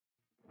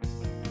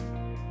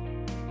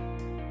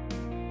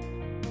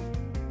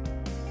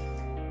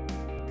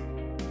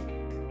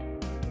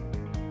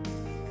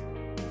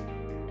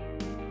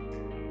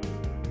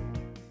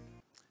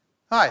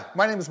Hi,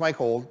 my name is Mike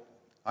Hold.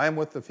 I am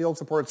with the Field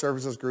Support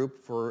Services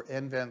Group for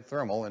nVent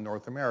Thermal in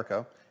North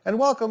America, and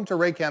welcome to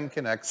RAYCHEM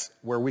Connects,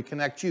 where we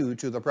connect you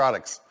to the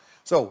products.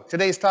 So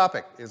today's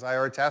topic is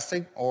IR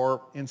testing,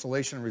 or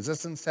insulation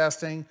resistance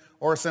testing,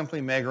 or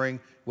simply meggering,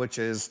 which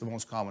is the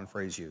most common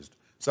phrase used.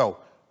 So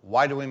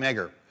why do we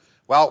megger?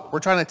 Well, we're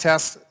trying to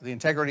test the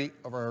integrity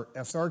of our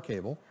SR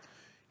cable.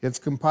 It's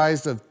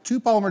comprised of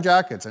two polymer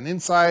jackets, an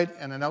inside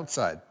and an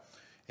outside.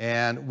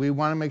 And we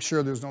want to make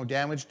sure there's no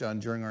damage done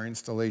during our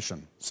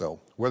installation. So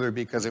whether it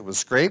be because it was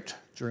scraped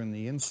during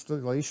the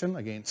installation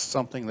against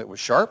something that was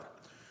sharp,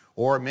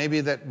 or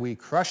maybe that we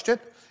crushed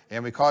it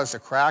and we caused a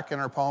crack in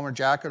our polymer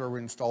jacket, or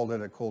we installed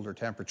it at colder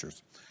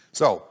temperatures.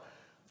 So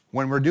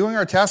when we're doing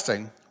our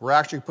testing, we're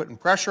actually putting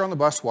pressure on the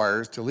bus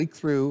wires to leak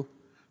through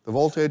the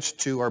voltage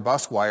to our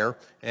bus wire,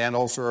 and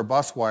also our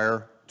bus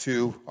wire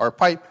to our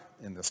pipe,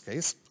 in this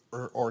case,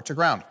 or to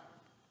ground.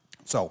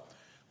 So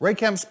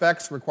RAYCHEM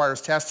specs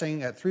requires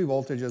testing at 3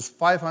 voltages,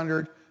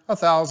 500,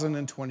 1,000,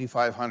 and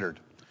 2,500.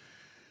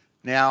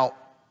 Now,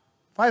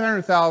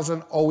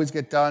 500,000 always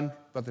get done,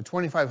 but the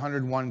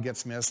 2,500 one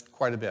gets missed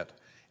quite a bit.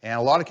 And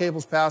a lot of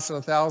cables pass at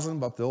 1,000,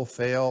 but they'll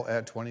fail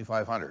at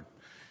 2,500.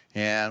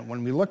 And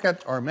when we look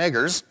at our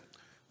meggers,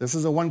 this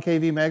is a 1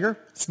 kV megger,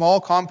 small,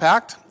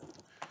 compact,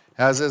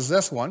 as is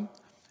this one.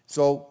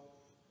 So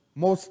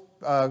most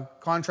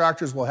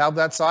contractors will have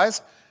that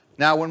size.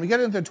 Now, when we get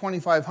into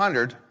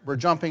 2,500, we're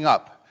jumping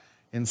up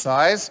in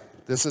size.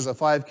 This is a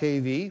 5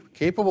 kV,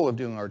 capable of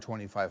doing our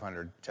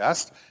 2,500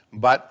 test,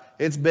 but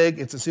it's big,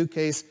 it's a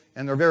suitcase,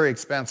 and they're very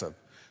expensive.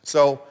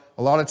 So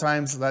a lot of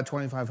times that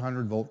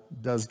 2,500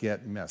 volt does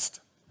get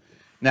missed.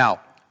 Now,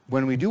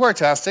 when we do our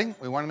testing,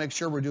 we want to make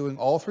sure we're doing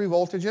all 3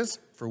 voltages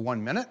for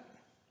 1 minute,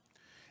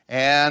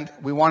 and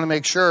we want to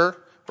make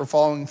sure we're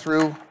following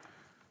through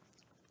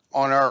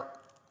on our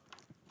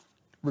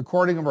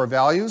recording of our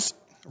values,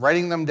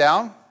 writing them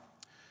down.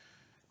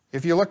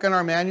 If you look in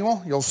our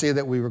manual, you'll see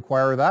that we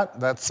require that.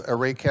 That's a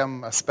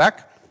RAYCHEM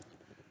spec.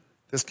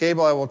 This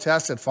cable I will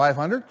test at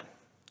 500.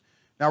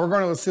 Now we're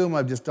going to assume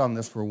I've just done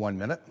this for 1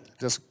 minute,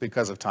 just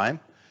because of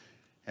time.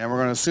 And we're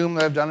going to assume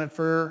that I've done it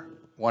for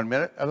 1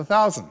 minute at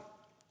 1,000.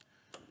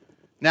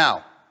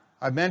 Now,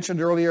 I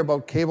mentioned earlier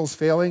about cables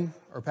failing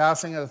or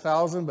passing at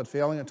 1,000, but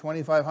failing at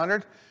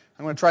 2,500.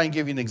 I'm going to try and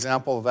give you an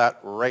example of that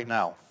right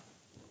now.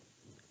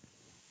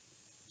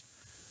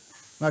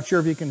 Not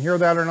sure if you can hear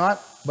that or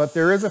not, but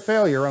there is a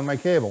failure on my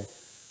cable.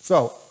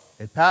 So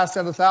it passed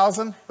at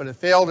 1,000, but it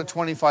failed at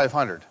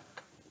 2,500.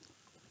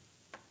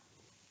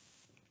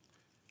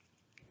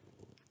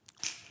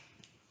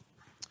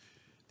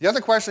 The other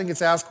question that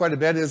gets asked quite a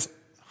bit is,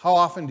 how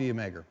often do you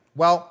megger?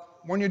 Well,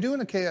 when you're doing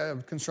a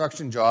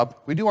construction job,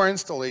 we do our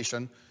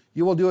installation,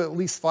 you will do it at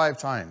least 5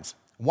 times.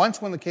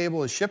 Once when the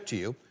cable is shipped to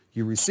you,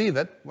 you receive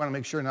it. You want to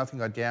make sure nothing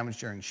got damaged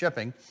during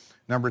shipping.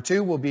 Number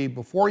 2 will be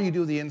before you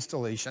do the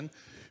installation,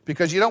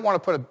 because you don't want to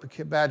put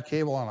a bad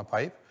cable on a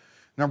pipe.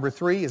 Number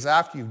 3 is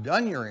after you've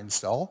done your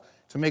install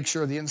to make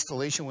sure the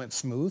installation went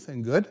smooth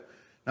and good.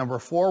 Number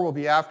 4 will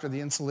be after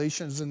the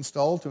installation is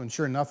installed to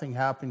ensure nothing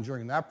happened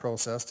during that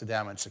process to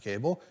damage the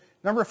cable.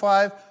 Number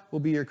 5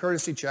 will be your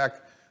courtesy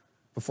check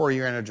before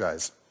you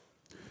energize.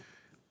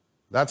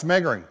 That's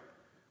meggering.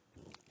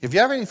 If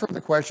you have any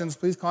further questions,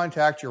 please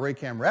contact your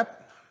RAYCHEM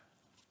rep.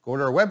 Go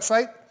to our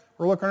website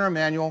or look on our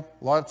manual.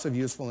 Lots of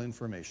useful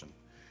information.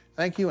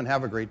 Thank you and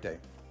have a great day.